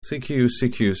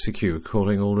CQ,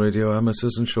 calling all radio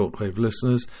amateurs and shortwave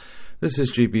listeners. This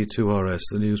is GB2RS,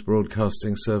 the news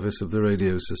broadcasting service of the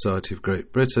Radio Society of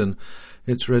Great Britain.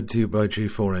 It's read to you by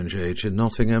G4NJH in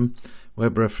Nottingham.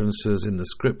 Web references in the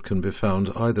script can be found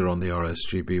either on the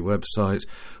RSGB website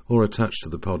or attached to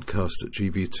the podcast at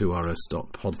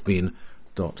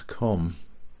gb2rs.podbean.com.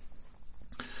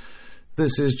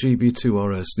 This is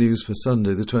GB2RS News for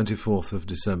Sunday, the 24th of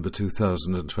December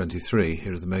 2023.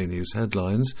 Here are the main news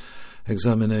headlines.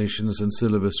 Examinations and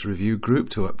Syllabus Review Group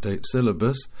to update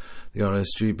syllabus. The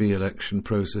RSGB election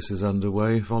process is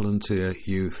underway. Volunteer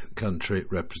youth country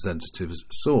representatives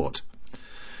sought.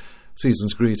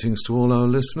 Season's greetings to all our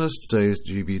listeners. Today's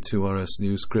GB2RS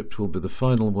news script will be the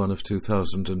final one of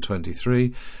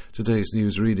 2023. Today's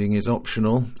news reading is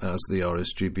optional, as the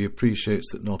RSGB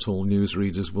appreciates that not all news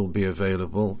readers will be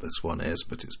available. This one is,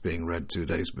 but it's being read 2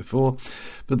 days before.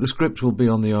 But the script will be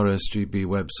on the RSGB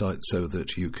website so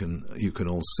that you can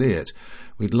all see it.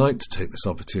 We'd like to take this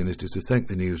opportunity to thank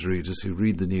the news readers who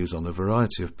read the news on a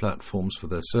variety of platforms for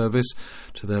their service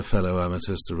to their fellow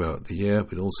amateurs throughout the year.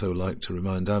 We'd also like to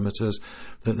remind amateurs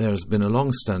that there has been a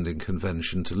long-standing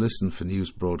convention to listen for news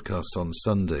broadcasts on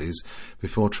Sundays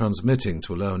before transmitting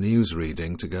to allow news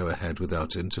reading to go ahead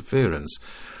without interference.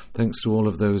 Thanks to all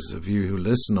of those of you who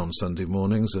listen on Sunday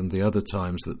mornings and the other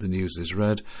times that the news is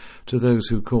read, to those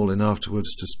who call in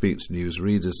afterwards to speak to news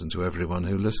readers, and to everyone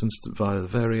who listens via the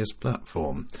various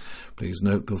platforms. Please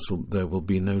note there will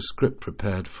be no script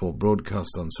prepared for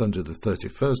broadcast on Sunday the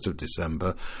 31st of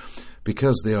December,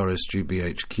 because the RSGB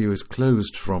HQ is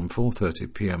closed from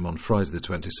 4:30 p.m. on Friday the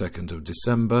 22nd of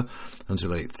December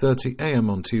until 8:30 a.m.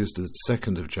 on Tuesday the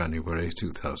 2nd of January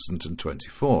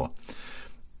 2024.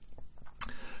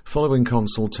 Following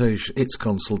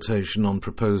consultation on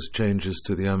proposed changes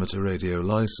to the amateur radio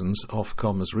licence,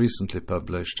 Ofcom has recently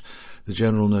published the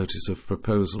General Notice of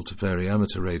Proposal to vary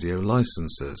amateur radio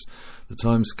licences. The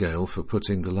timescale for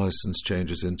putting the licence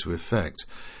changes into effect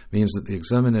means that the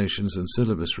Examinations and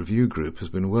Syllabus Review Group has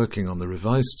been working on the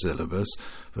revised syllabus,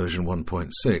 version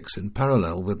 1.6, in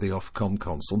parallel with the Ofcom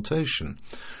consultation.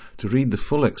 To read the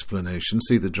full explanation,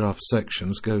 see the draft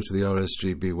sections, go to the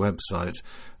RSGB website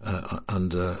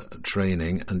under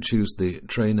Training and choose the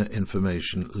Trainer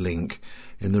Information link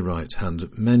in the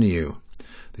right-hand menu.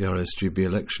 The RSGB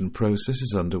election process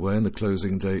is underway, and the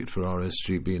closing date for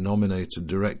RSGB nominated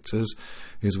directors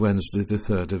is Wednesday the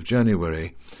 3rd of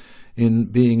January. In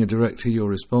being a director, you're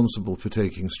responsible for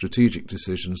taking strategic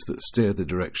decisions that steer the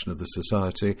direction of the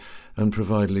society and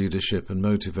provide leadership and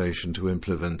motivation to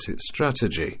implement its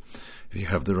strategy. If you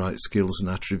have the right skills and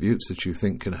attributes that you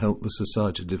think can help the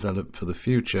society develop for the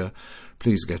future,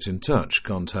 please get in touch.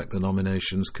 Contact the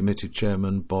Nominations Committee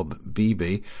Chairman Bob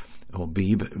Beebe, or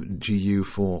Beeb,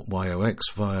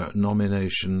 GU4YOX, via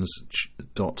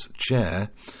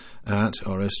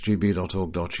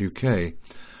nominations.chair@rsgb.org.uk.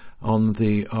 On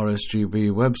the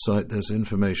RSGB website, there's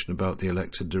information about the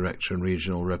elected director and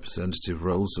regional representative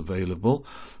roles available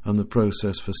and the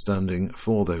process for standing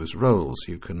for those roles.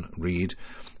 You can read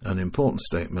an important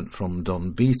statement from Don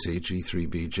Beattie,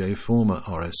 G3BJ, former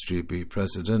RSGB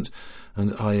president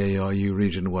and IARU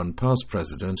Region 1 past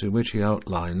president, in which he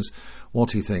outlines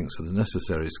what he thinks are the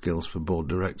necessary skills for board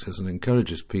directors and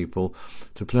encourages people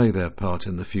to play their part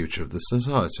in the future of the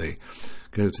society.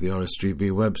 Go to the RSGB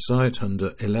website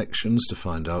under Elections to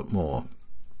find out more.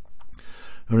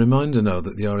 A reminder now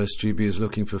that the RSGB is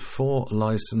looking for 4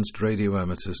 licensed radio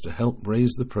amateurs to help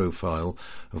raise the profile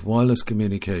of wireless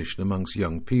communication amongst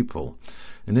young people.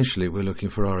 Initially, we're looking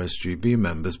for RSGB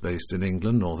members based in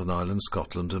England, Northern Ireland,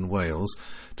 Scotland and Wales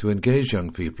to engage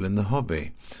young people in the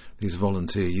hobby. These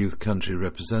volunteer youth country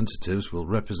representatives will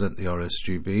represent the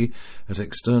RSGB at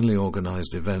externally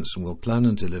organised events and will plan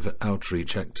and deliver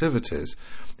outreach activities.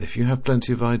 If you have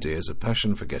plenty of ideas, a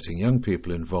passion for getting young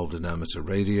people involved in amateur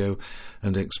radio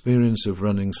and experience of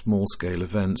running small-scale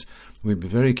events, we'd be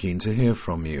very keen to hear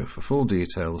from you. For full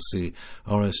details, see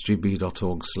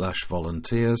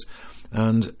rsgb.org/volunteers,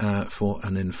 and for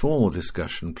an informal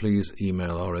discussion, please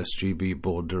email RSGB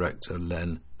Board Director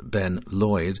Ben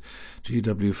Lloyd,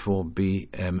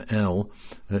 GW4BML,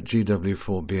 at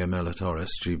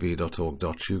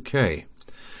gw4bml@rsgb.org.uk.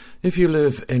 If you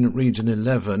live in Region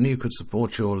 11, you could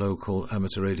support your local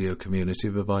amateur radio community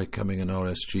by becoming an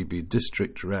RSGB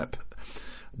District Rep.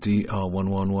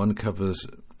 DR111 covers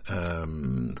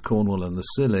Cornwall and the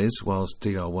Scillies, whilst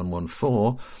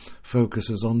DR114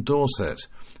 focuses on Dorset.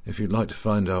 If you'd like to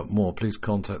find out more, please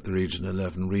contact the Region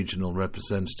 11 Regional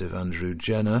Representative Andrew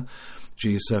Jenner,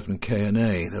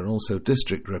 G7KNA. There are also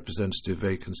district representative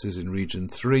vacancies in Region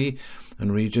 3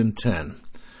 and Region 10.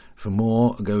 For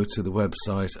more, go to the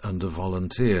website under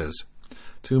Volunteers.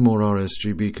 2 more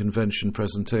RSGB convention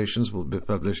presentations will be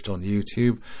published on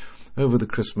YouTube over the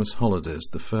Christmas holidays.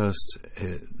 The first,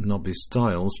 Nobby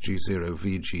Styles,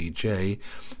 G0VGJ,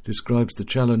 describes the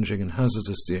challenging and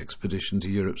hazardous expedition to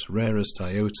Europe's rarest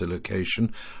IOTA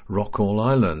location, Rockall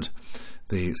Island.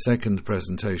 The second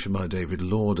presentation by David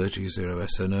Lauder,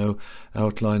 G0SNO,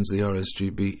 outlines the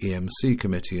RSGB EMC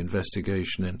Committee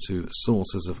investigation into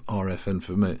sources of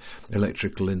RF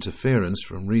electrical interference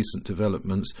from recent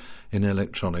developments in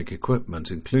electronic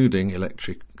equipment, including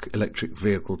electric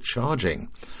vehicle charging.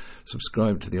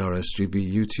 Subscribe to the RSGB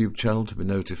YouTube channel to be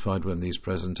notified when these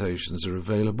presentations are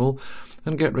available,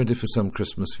 and get ready for some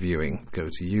Christmas viewing. Go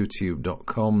to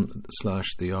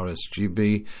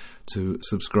youtube.com/theRSGB to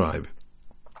subscribe.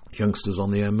 Youngsters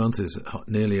on the Air month is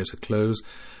nearly at a close.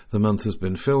 The month has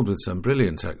been filled with some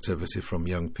brilliant activity from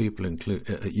young people,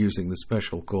 using the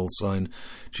special call sign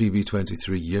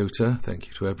GB23 YOTA. Thank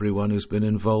you to everyone who's been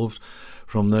involved,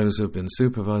 from those who have been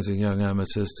supervising young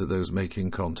amateurs to those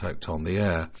making contact on the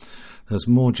air. There's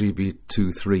more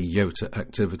GB23 YOTA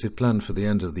activity planned for the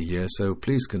end of the year, so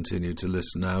please continue to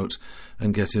listen out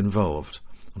and get involved.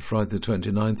 On Friday the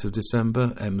 29th of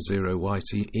December,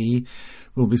 M0YTE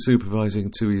will be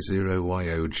supervising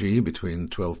 2E0YOG between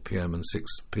 12 p.m. and 6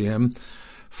 p.m.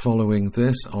 Following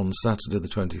this, on Saturday the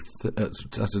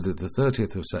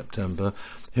 30th of September,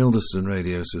 Hildeston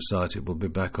Radio Society will be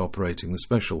back operating the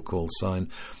special call sign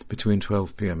between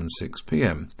 12 p.m. and 6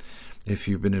 p.m. If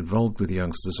you've been involved with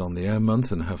Youngsters on the Air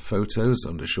month and have photos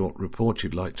and a short report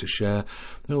you'd like to share,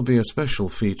 there will be a special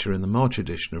feature in the March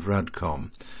edition of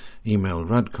RADCOM. Email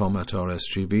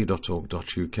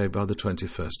radcom@rsgb.org.uk by the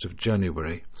 21st of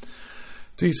January.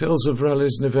 Details of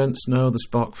rallies and events now. The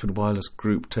Sparkford Wireless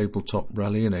Group Tabletop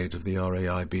Rally in aid of the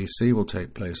RAIBC will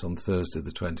take place on Thursday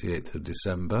the 28th of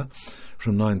December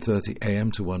from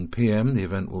 9:30am to 1pm. The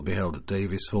event will be held at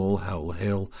Davis Hall, Howell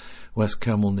Hill, West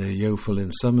Camel near Yeovil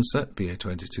in Somerset,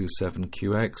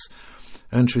 BA227QX.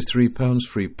 Entry £3,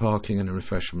 free parking and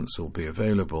refreshments will be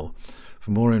available.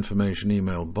 For more information,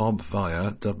 email Bob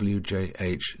via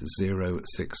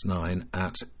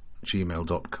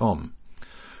wjh069@gmail.com.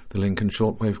 The Lincoln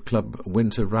Shortwave Club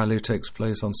Winter Rally takes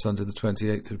place on Sunday the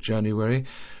 28th of January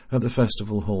at the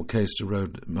Festival Hall, Caister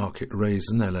Road, Market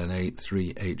Raisin, LN8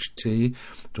 3HT.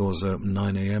 Doors open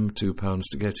 9am, £2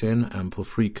 to get in, ample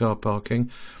free car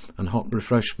parking, and hot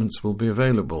refreshments will be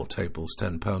available, tables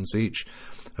 £10 each.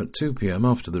 At 2pm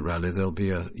after the rally there'll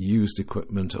be a used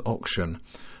equipment auction.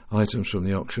 Items from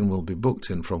the auction will be booked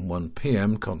in from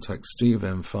 1pm. Contact Steve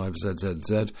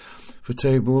M5ZZZ for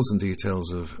tables and details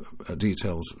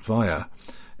via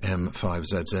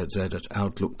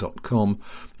m5zzz@outlook.com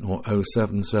or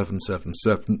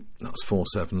 07777, that's 4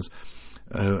 sevens,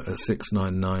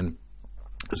 699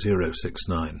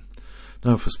 069.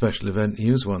 Now for special event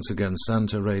news, once again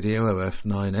Santa Radio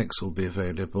OF9X will be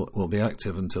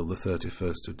active until the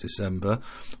 31st of December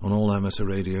on all amateur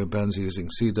radio bands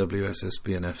using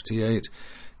CWSSB and FT8,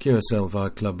 QSL via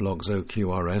club logs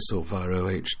OQRS or via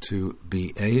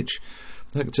OH2BH.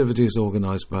 The activity is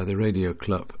organised by the Radio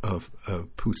Club of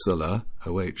Pusala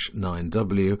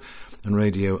OH9W and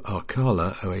Radio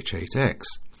Arcala OH8X.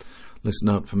 Listen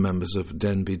out for members of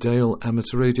Denby Dale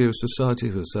Amateur Radio Society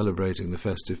who are celebrating the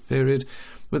festive period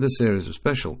with a series of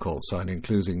special call sign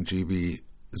including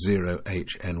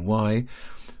GB0HNY.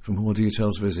 For more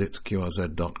details visit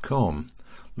qrz.com.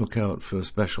 Look out for a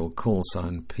special call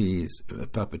sign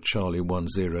Papa Charlie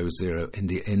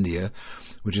 100 India,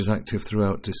 which is active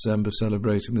throughout December,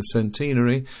 celebrating the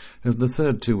centenary of the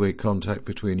third two-way contact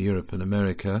between Europe and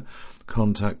America,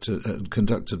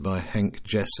 conducted by Henk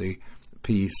Jesse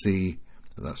PCII,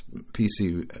 that's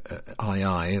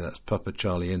Papa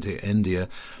Charlie India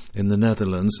in the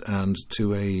Netherlands, and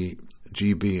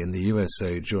 2AGB in the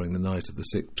USA during the night of the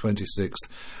 26th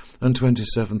and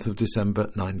 27th of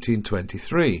December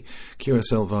 1923.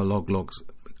 QSL via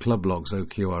Club Logs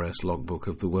OQRS Logbook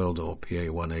of the World or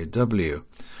PA1AW.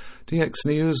 DX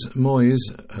News,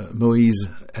 Moise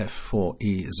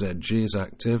F4EZG is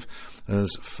active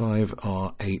as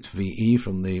 5R8VE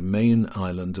from the main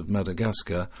island of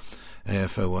Madagascar,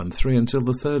 AF013, until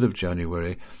the 3rd of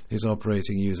January. Is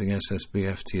operating using SSB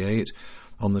FT8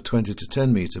 on the 20 to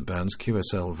 10 metre bands,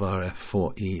 QSL via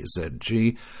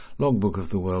F4EZG, Logbook of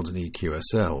the World and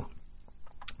EQSL.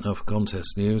 Now for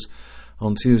contest news.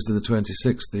 On Tuesday the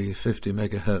 26th, the 50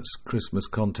 MHz Christmas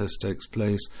contest takes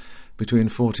place between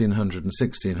 1400 and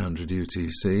 1600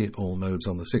 UTC, all modes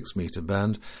on the 6 metre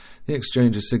band. The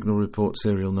exchange signal report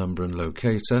serial number and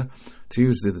locator.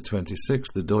 Tuesday the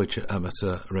 26th, the Deutsche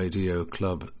Amateur Radio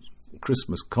Club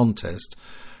Christmas contest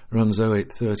runs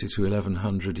 0830 to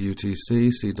 1100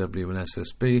 UTC, CW and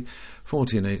SSB,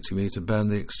 1480 metre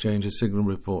band. The exchange's signal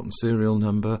report and serial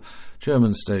number.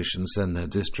 German stations send their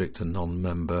district and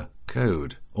non-member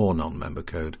code.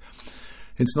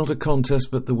 It's not a contest,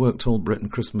 but the Work Tall Britain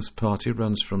Christmas party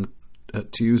runs from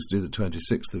Tuesday the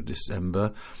 26th of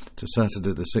December to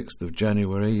Saturday the 6th of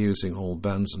January, using all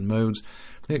bands and modes.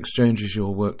 The exchange is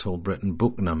your Work Tall Britain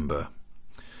book number.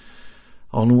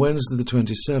 On Wednesday the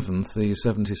 27th, the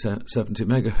 70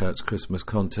 MHz Christmas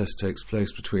contest takes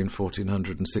place between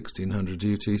 1400 and 1600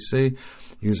 UTC,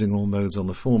 using all modes on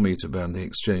the 4 metre band. The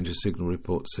exchange's signal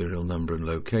report, serial number and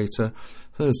locator.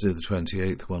 Thursday the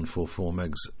 28th, 144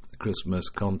 megs Christmas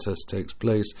contest takes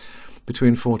place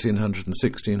between 1400 and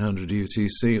 1600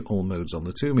 UTC, all modes on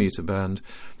the 2 metre band.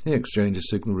 The exchange's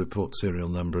signal report, serial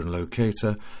number and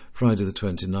locator. Friday the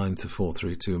 29th, the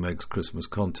 432 megs Christmas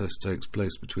contest takes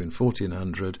place between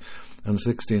 1400 and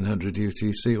 1600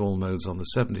 UTC, all modes on the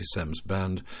 70 SEMS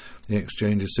band. The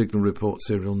exchange's signal report,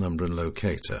 serial number and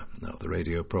locator. Now the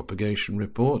radio propagation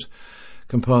report,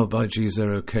 compiled by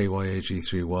G0KYA,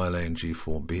 G3YLA and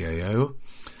G4BAO.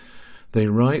 They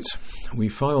write, we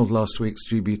filed last week's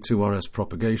GB2RS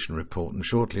propagation report and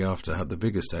shortly after had the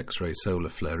biggest X-ray solar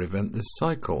flare event this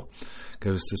cycle.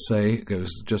 Goes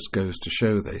to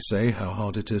show, they say, how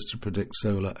hard it is to predict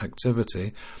solar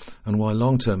activity and why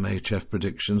long-term HF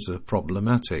predictions are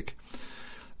problematic.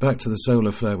 Back to the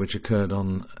solar flare which occurred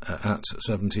at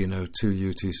 1702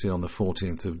 UTC on the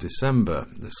 14th of December.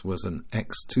 This was an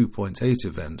X2.8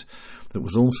 event that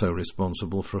was also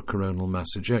responsible for a coronal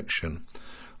mass ejection.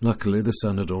 Luckily, the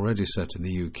sun had already set in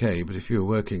the UK, but if you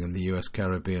were working in the US,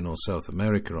 Caribbean or South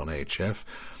America on HF,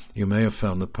 you may have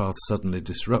found the path suddenly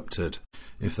disrupted.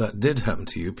 If that did happen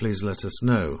to you, please let us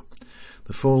know.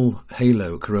 The full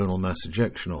halo coronal mass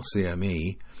ejection, or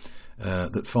CME,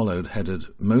 that followed headed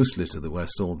mostly to the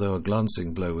west, although a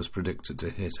glancing blow was predicted to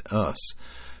hit us.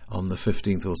 On the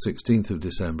 15th or 16th of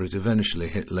December, it eventually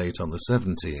hit late on the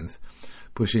 17th,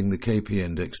 pushing the KP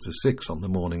index to 6 on the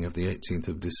morning of the 18th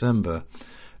of December.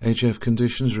 HF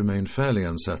conditions remained fairly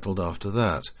unsettled after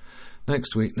that.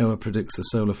 Next week, NOAA predicts the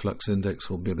solar flux index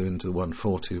will be into the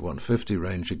 140-150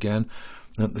 range again,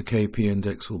 and the KP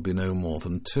index will be no more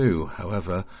than 2.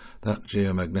 However, that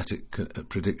geomagnetic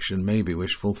prediction may be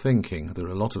wishful thinking. There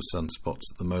are a lot of sunspots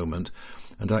at the moment,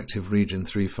 and active region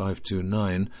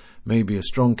 3529 may be a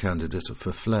strong candidate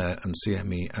for flare and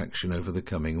CME action over the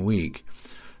coming week.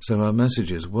 So our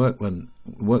message is work the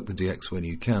DX when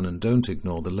you can, and don't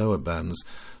ignore the lower bands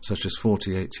such as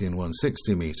 40, 80 and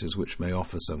 160 metres, which may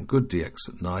offer some good DX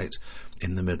at night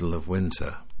in the middle of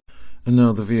winter. And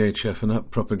now the VHF and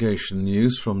up propagation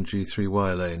news from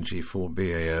G3YLA and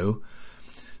G4BAO.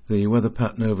 The weather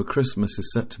pattern over Christmas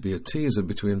is set to be a teaser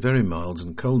between very mild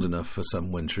and cold enough for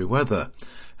some wintry weather.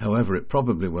 However, it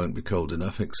probably won't be cold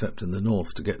enough except in the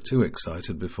north to get too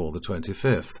excited before the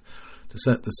 25th. To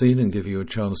set the scene and give you a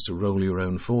chance to roll your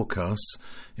own forecasts,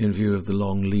 in view of the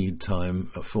long lead time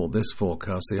for this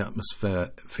forecast, the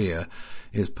atmosphere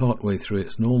is partway through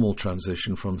its normal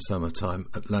transition from summertime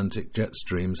Atlantic jet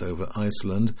streams over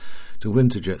Iceland to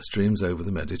winter jet streams over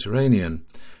the Mediterranean.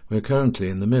 We're currently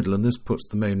in the middle, and this puts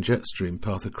the main jet stream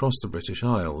path across the British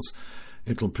Isles.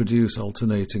 It'll produce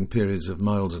alternating periods of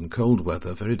mild and cold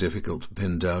weather, very difficult to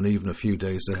pin down even a few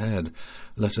days ahead,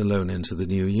 let alone into the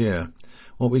new year.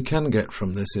 What we can get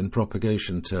from this in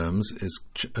propagation terms is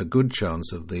a good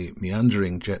chance of the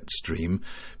meandering jet stream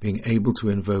being able to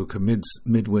invoke a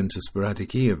midwinter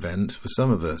sporadic E event for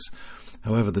some of us.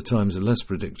 However, the times are less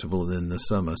predictable than in the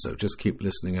summer, so just keep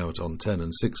listening out on 10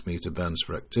 and 6 metre bands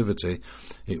for activity.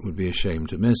 It would be a shame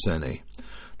to miss any.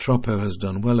 Tropo has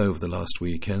done well over the last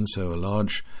weekend, so a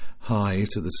large high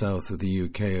to the south of the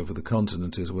UK over the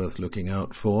continent is worth looking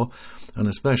out for, and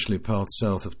especially paths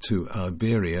south to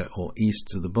Iberia or east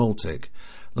to the Baltic.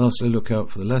 Lastly, look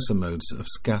out for the lesser modes of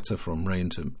scatter from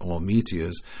rain or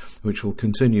meteors, which will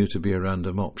continue to be a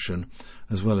random option,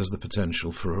 as well as the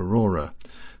potential for aurora.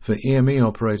 For EME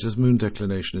operators, moon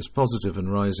declination is positive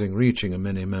and rising, reaching a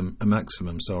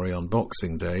maximum on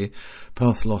Boxing Day.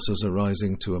 Path losses are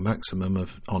rising to a maximum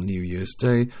on New Year's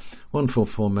Day.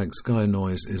 144 meg sky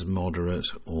noise is moderate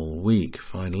all week.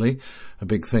 Finally, a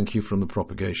big thank you from the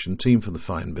propagation team for the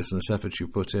fine business effort you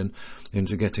put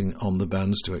into getting on the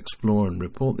bands to explore and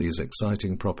report these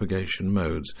exciting propagation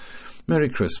modes. Merry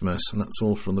Christmas, and that's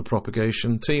all from the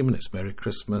propagation team, and it's Merry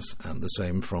Christmas and the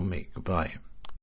same from me. Goodbye.